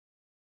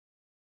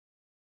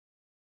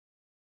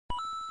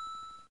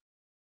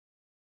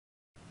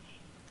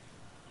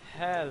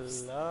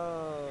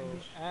Hello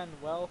and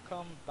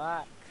welcome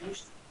back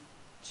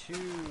to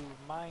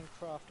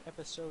Minecraft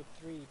episode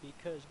 3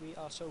 because we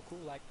are so cool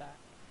like that.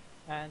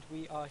 And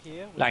we are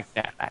here with Like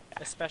that.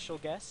 a special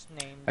guest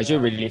named I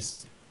should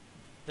release.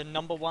 the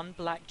 #1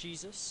 Black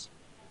Jesus.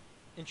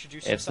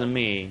 Introduce It's yourself.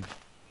 me.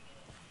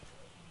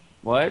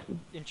 What?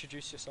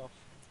 Introduce yourself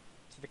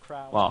to the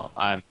crowd. Well,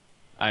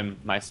 I'm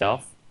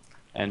myself,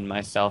 and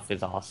myself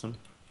is awesome.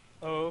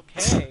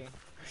 Okay.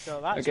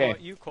 So that's Okay.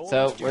 what you call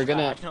So a we're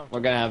gonna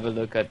douchebag. No. have a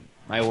look at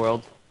my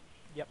world,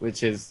 Yep.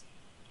 which is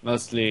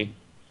mostly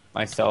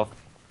myself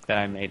that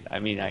I made. I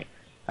mean, I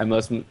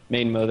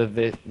made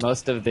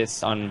most of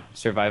this on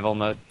survival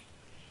mode.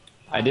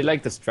 I did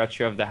like the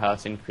structure of the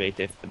house in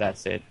creative, but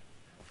that's it.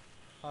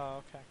 Oh,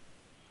 okay.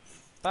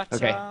 But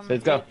Okay, so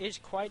let's go. it is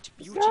quite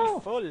Let's go.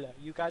 beautiful.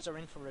 You guys are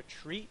in for a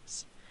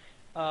treat.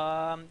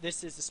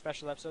 This is a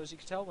special episode, as you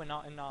can tell. We're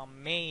not in our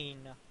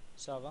main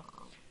server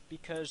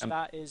because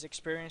that is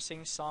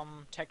experiencing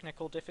some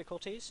technical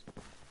difficulties.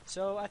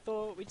 So I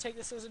thought we'd take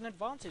this as an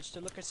advantage to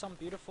look at some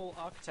beautiful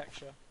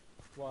architecture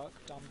work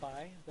done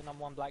by the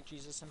 #1 Black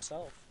Jesus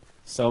himself.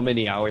 So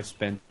many hours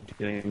spent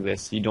doing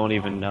this, you don't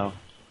even know.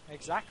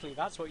 Exactly,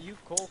 that's what you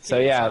call kids So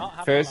not yeah,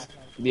 having first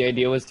life. the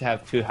idea was to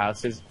have 2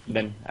 houses,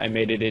 then I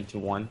made it into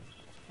one.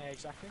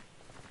 Exactly.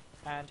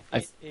 And I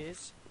it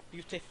is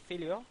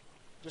beautiful.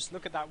 Just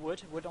look at that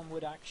wood on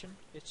wood action.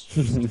 It's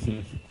just,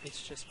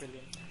 it's just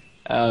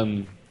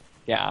brilliant.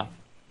 Yeah.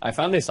 I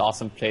found this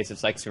awesome place.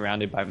 It's like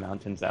surrounded by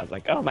mountains. I was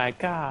like, oh my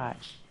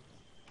gosh.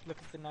 Look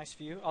at the nice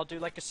view. I'll do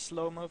like a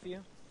slow-mo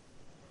view.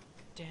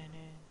 Dun-dun,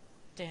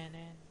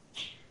 dun-dun,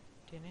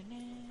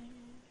 dun-dun-dun,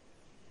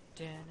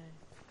 dun-dun,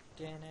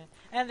 dun-dun.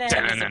 And then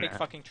there's a big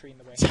fucking tree in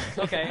the way.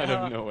 Okay, Out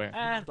of nowhere.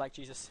 and Black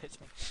Jesus hits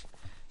me.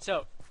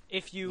 So,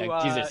 if you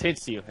Like Jesus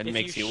hits you and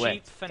makes you sheep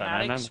wet.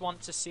 fanatics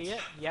want to see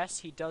it, yes,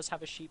 he does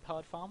have a sheep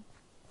herd farm.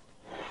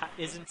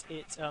 Isn't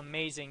it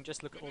amazing?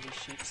 Just look at all these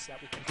sheep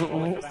that we can frolic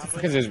around Because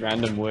with. there's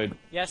random wood.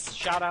 Yes,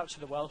 shout out to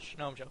the Welsh.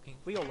 No, I'm joking.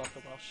 We all love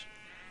the Welsh.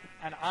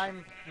 And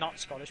I'm not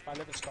Scottish, but I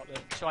live in Scotland,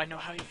 so I know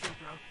how you feel,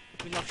 bro.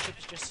 We love sheep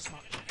just as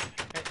much.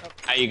 Okay, oh.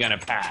 How you gonna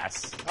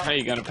pass? Oh. How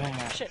you gonna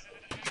pass? Shit.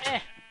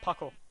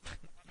 Puckle.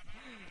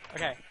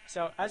 Okay,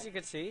 so as you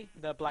can see,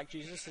 the Black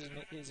Jesus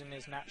is in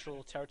his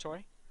natural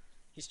territory.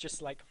 He's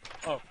just like,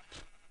 oh,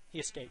 he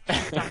escaped.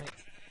 Damn it.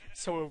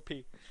 So OP.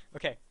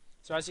 Okay,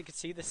 so as you can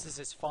see, this is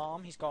his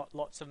farm. He's got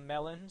lots of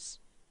melons.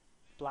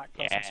 Black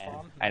person's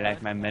farm. I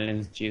like my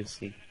melons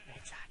juicy.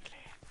 Exactly.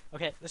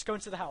 Okay, let's go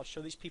into the house.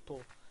 Show these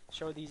people.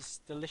 Show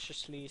these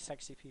deliciously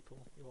sexy people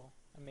your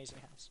amazing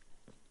house.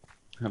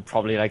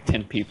 Probably like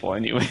 10 people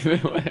anyway,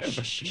 but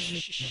whatever.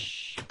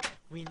 Shh.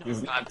 We know.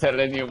 Let's not tell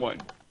anyone.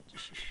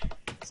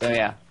 So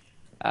yeah.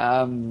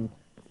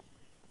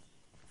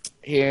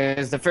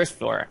 Here's the first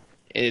floor.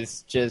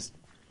 This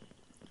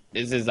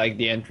is like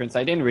the entrance.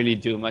 I didn't really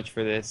do much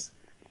for this.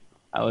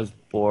 I was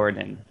bored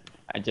and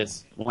I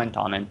just went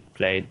on and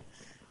played.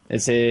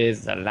 This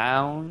is the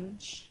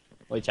lounge,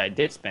 which I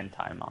did spend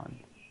time on.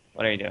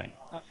 What are you doing?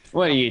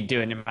 What are you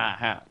doing in my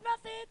house?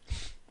 Nothing.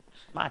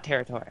 My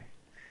territory.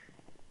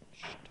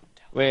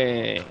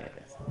 With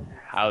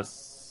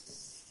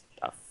house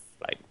stuff.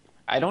 Like,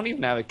 I don't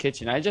even have a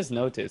kitchen. I just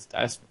noticed.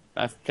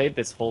 I've played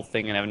this whole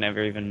thing and I've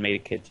never even made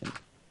a kitchen.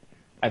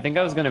 I think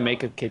I was gonna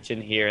make a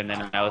kitchen here and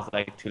then I was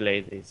like too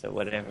lazy, so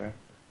whatever.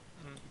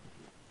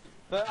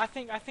 But I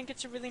think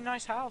it's a really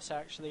nice house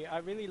actually. I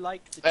really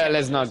like the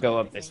Let's not textures go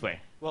and up this everything.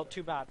 way. Well,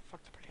 too bad.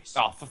 Fuck the police.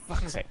 Oh, for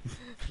fuck's sake.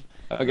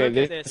 Okay, Look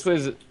at this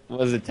this.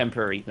 was a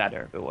temporary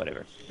ladder, but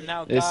whatever.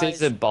 Now, This guys,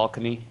 is a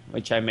balcony,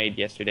 which I made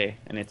yesterday,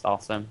 and it's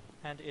awesome.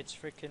 and it's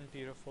freaking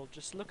beautiful.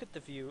 Just look at the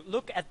view.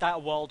 Look at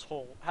that world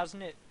hall.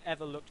 Hasn't it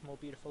ever looked more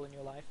beautiful in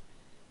your life?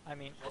 I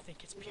mean, I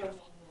think it's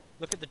beautiful.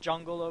 Look at the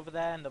jungle over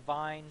there and the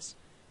vines.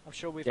 I'm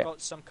sure we've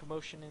got some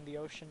commotion in the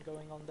ocean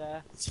going on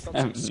there. Got I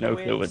have some no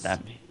clue what squids.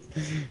 that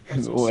Got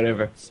means. some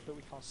Whatever. squids, but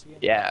we can't see it.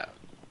 Yeah.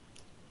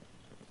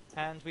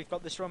 And we've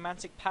got this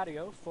romantic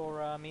patio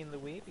for me and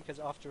Louis, because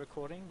after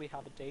recording we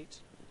have a date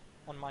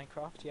on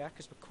Minecraft, yeah,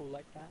 because we're cool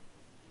like that.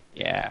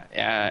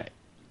 Yeah.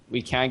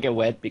 We can't get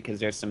wet because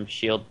there's some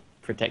shield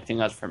protecting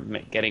us from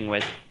getting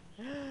wet.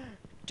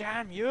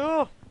 Damn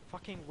you!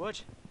 Fucking wood.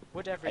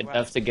 Wood I'd everywhere.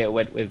 love to get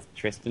wet with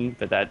Tristan,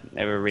 but that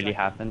never really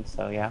happened,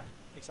 so yeah.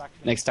 Exactly.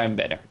 Next time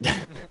better.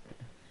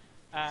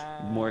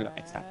 And More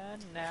next time.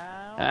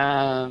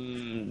 now...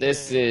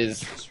 This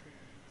is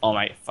all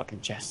my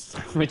fucking chests,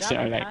 which Damn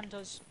are it, like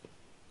pandas.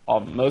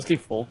 mostly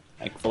full,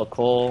 like full of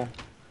coal,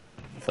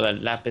 full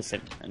of lapis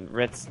and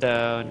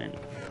redstone, and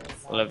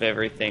full of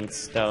everything,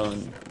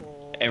 stone,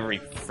 every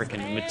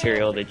freaking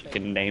material that you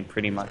can name,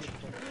 pretty much.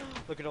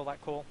 Look at all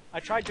that coal. I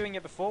tried doing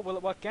it before. Will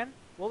it work again?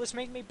 Will this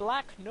make me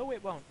black? No,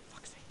 it won't.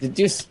 Fuck's sake. Did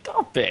you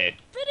stop it?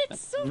 But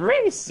it's so...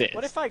 Racist.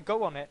 What if I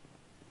go on it?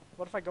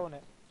 What if I go on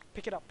it?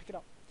 Pick it up, pick it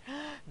up.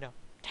 No.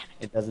 Damn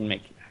it. It doesn't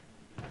make you.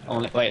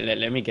 Only wait.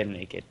 Let me get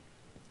naked.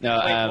 No,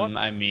 Wait, what?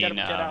 I mean, Get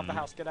out of the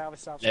house, get out of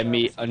the house. let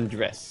me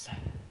undress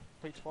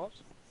Wait, what?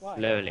 Why?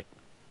 slowly.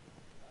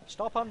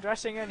 Stop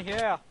undressing in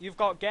here. You've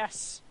got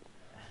guests.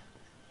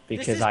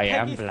 because is I Peggy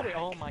am 3. black.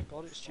 Oh my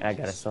god, it's Jesus. And I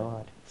got a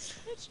sword.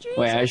 It's Jesus.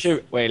 Wait, I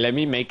should wait. Let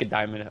me make a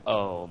diamond.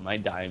 Oh, my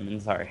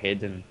diamonds are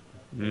hidden.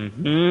 Let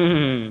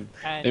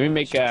me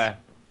make a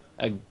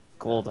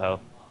gold hoe.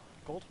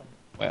 Gold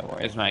one.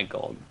 Where's my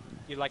gold?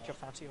 You like your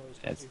fancy hoes,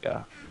 don't Let's you?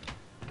 go.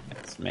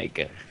 Let's make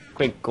a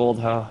quick gold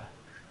hoe,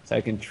 so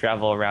I can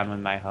travel around with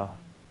my hoe.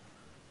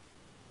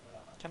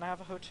 Can I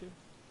have a hoe too?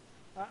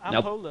 I'm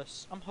Nope.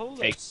 holeless. I'm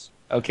holeless.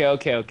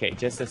 Okay.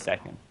 Just a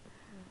second.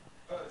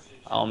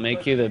 I'll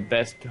make you the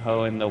best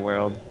hoe in the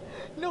world.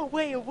 No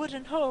way, a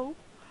wooden hoe.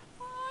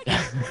 Oh, I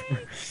can't wait.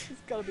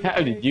 It's gonna be How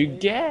amazing. did you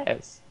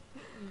guess?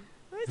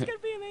 It's gonna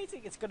be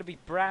amazing. It's gonna be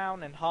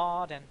brown and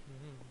hard and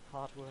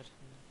hardwood.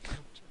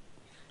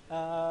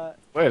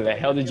 Where the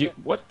hell did you?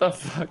 What the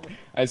fuck?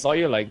 I saw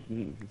you like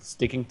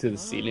sticking to the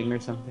ceiling or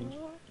something.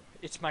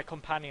 It's my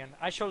companion.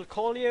 I shall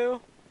call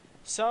you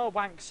Sir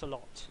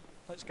Wanks-a-lot.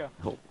 Let's go.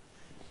 Oh,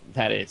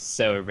 that is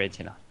so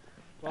original.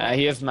 Well,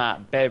 Here's my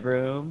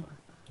bedroom,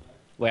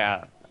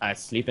 where I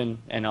sleep in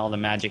and all the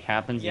magic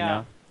happens.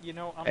 yeah,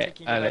 I'm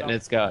taking your bed off.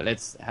 Let's go.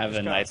 Let's have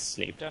Let's a go. nice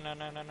sleep. No.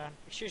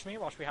 Excuse me,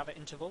 whilst we have an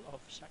interval of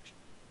section.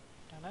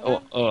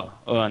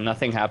 Oh,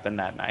 nothing happened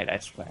that night, I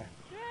swear.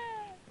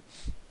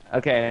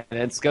 Okay,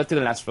 let's go to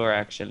the last floor,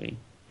 actually.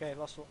 Okay,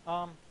 last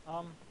floor.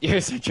 You're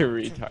such a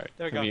retard.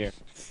 There we Come go. here.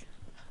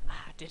 I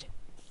did it.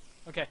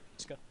 Okay,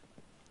 let's go.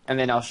 And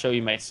then I'll show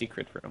you my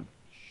secret room.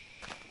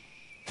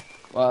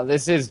 Well,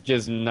 this is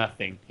just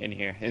nothing in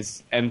here.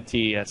 It's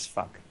empty as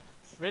fuck.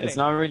 Really? It's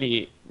not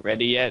really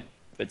ready yet,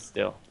 but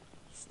still.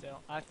 Still,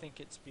 I think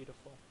it's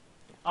beautiful.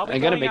 Are we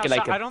I'm gonna going make it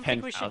like outside? a I don't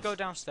think we should penthouse. go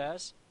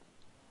downstairs.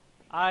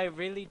 I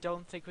really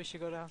don't think we should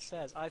go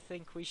downstairs. I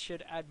think we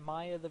should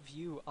admire the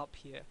view up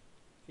here.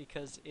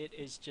 Because it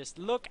is just...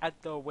 Look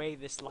at the way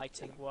this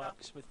lighting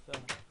works with the...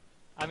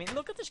 I mean,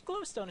 look at this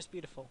glowstone. It's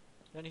beautiful.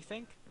 Don't you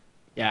think?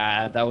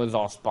 Yeah, that was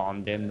all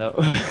spawned in, though.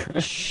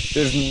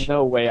 There's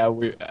no way I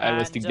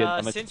was to get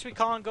that much... Since we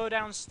can't go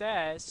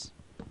downstairs...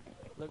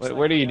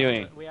 What are you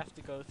doing? We have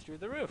to go through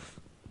the roof.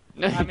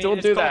 No, I mean, don't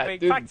it's do called that, being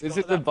dude. practical, This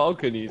is the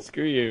balcony.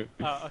 Screw you.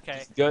 Oh, okay.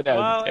 Just go downstairs.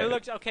 Well, it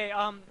looks... Okay,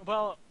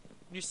 well...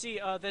 You see,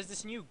 there's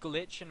this new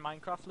glitch in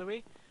Minecraft,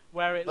 Louis,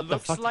 where it What the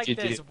looks fuck did like you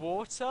there's do?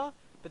 water,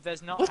 but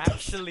there's not What the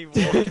actually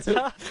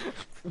water.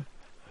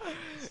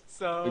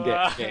 So,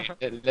 Okay.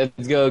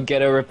 Let's go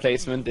get a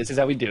replacement. This is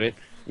how we do it.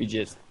 We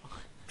just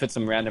put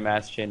some random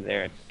ass shit in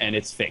there, and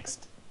it's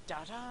fixed.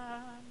 Da-da.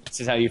 This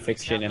is how you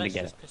fix shit in the Let's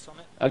game. just piss on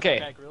it. Okay,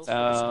 Bear Grylls so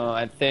for this.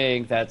 I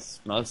think that's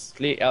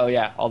mostly... Oh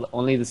yeah,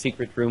 only the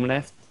secret room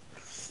left.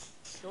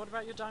 So what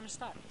about your diamond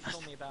stack? You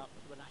told me about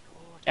when I...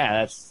 Oh,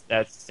 Yeah,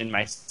 that's in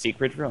my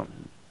secret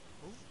room.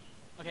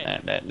 okay.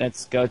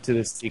 Let's go to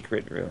the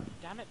secret room.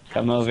 Damn it.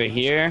 Come over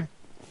here.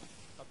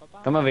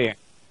 Ba-ba-ba. Come over here.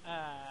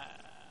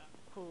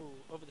 Cool.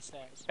 Over the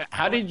stairs.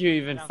 How did you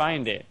even Down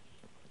find south. it?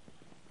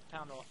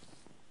 Found what?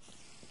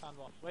 Found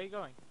what? Where are you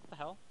going? What the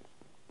hell?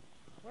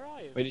 Where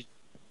are you? Where did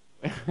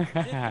through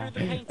the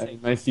painting?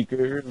 My secret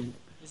room.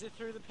 Is it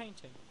through the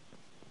painting?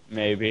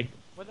 Maybe.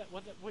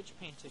 Which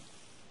painting?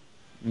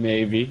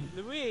 Maybe.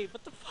 Louis,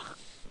 what the fuck?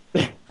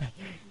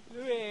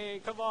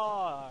 Louis, come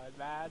on,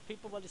 man.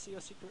 People want to see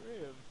your secret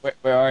room.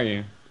 Where are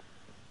you?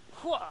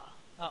 Hwah!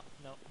 Oh,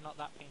 no, not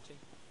that painting.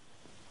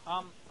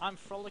 I'm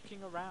frolicking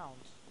around.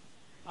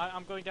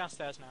 I'm going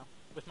downstairs now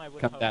with my wood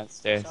Come hoe.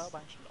 downstairs. So,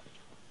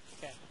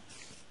 okay.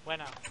 Where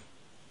now?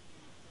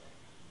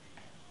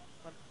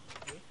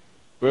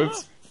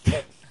 Whoops.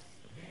 Okay,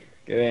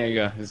 there you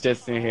go. It's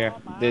just in here.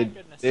 Oh my The,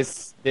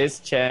 goodness. this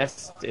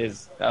chest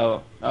is...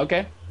 Oh,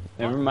 okay.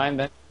 Never mind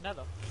then.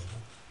 Never.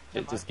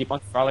 Just keep on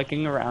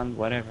frolicking around,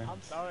 whatever.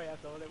 I'm sorry, I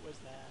thought it was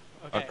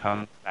there. Or Okay.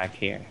 come back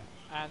here.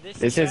 And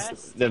This chest,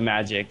 is the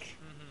magic.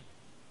 Mhm.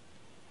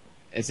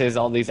 It says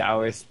all these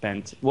hours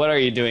spent. What are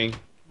you doing?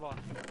 What?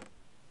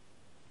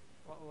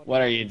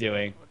 What are you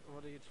doing?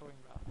 What are you talking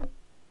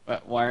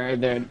about? Why are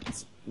there...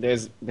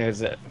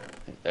 There's a...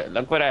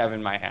 Look what I have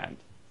in my hand.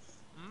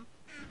 Hmm?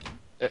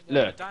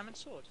 Look, A diamond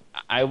sword.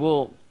 I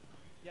will...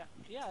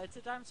 Yeah, it's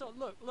a diamond sword.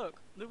 Look,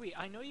 Louis,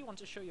 I know you want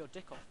to show your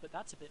dick off, but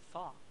that's a bit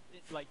far.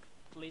 It's like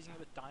blazing it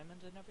with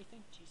diamond and everything.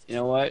 Jesus. You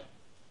know what?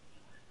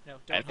 No,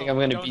 don't I think hoe I'm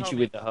me. gonna Don't beat hoe you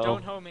me. with the hoe.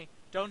 Don't hoe me.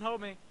 Don't hoe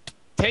me.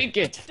 Take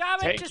it! Damn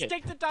it! Take Just it.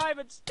 take the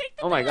diamonds. Take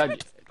the Oh my god.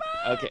 diamonds.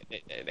 Okay,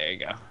 there you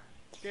go.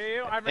 Screw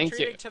you. I'm Thank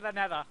retreating you. to the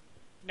nether.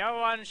 No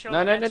one shall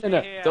No. catch me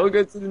here. Don't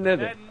go to the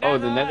nether. The Oh,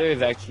 the nether nether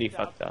is actually the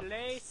fucked up.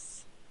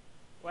 place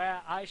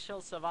where I shall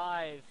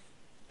survive,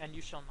 and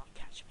you shall not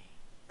catch me.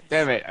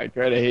 Damn it, I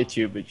tried to hit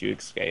you, but you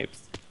escaped.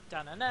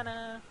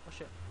 Da-na-na-na. Oh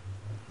shit.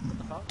 What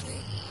the fuck? What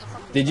the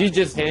fuck Did was you that?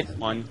 just hit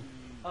one?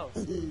 Oh.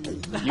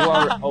 You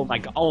are... Oh my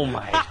god. Oh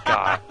my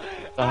god.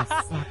 The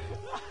fuck?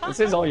 This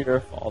is all your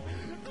fault.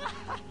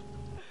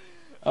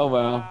 Oh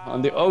well.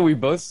 Oh, we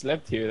both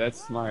slept here.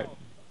 That's smart.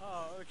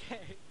 Oh, okay.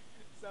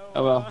 So.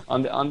 Oh well.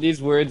 On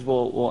these words,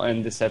 we'll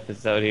end this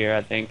episode here.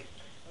 I think.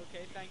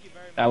 Okay, thank you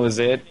very much. That was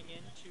for it. tuning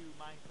in to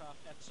Minecraft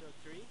episode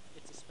 3.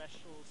 It's a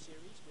special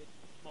series with,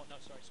 well, no,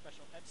 sorry,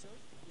 special episode.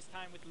 This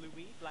time with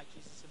Louis, Black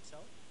Jesus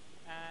himself.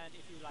 And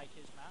if you like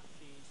his map,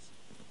 please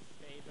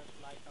favorite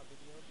like our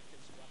video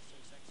because you are so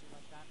sexy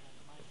like that. And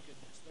my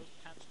goodness, those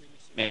pants really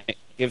suit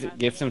you.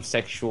 Give some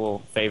sexual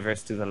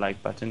favors to the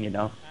like button, you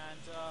know. And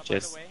by the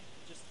Just way,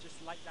 just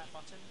like that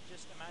button.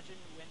 Just imagine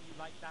when you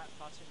like that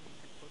button, you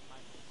can put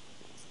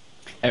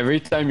my every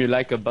time you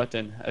like a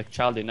button, a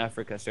child in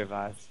Africa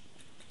survives.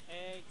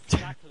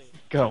 exactly.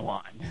 Go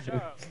on.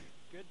 So,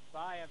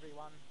 goodbye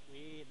everyone.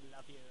 We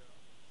love you.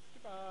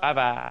 Bye Goodbye.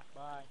 bye.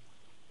 Bye.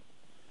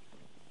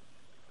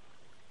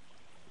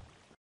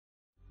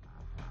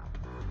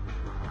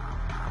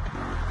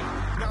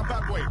 Now,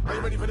 bad boy, are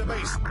you ready for the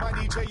bass? My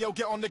DJ, yo,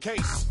 get on the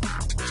case.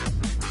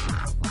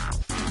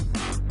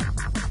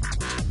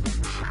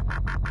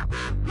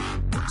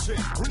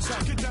 Rinse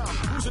out, get down.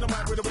 Who's in the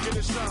mic with the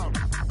wickedest sound?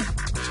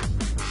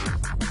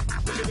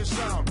 Wickedest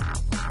sound.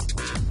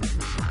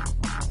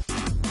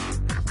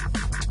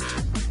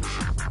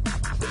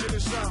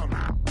 Wickedest sound.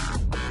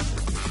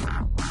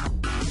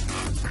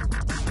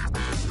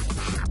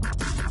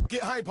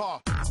 Get hyper.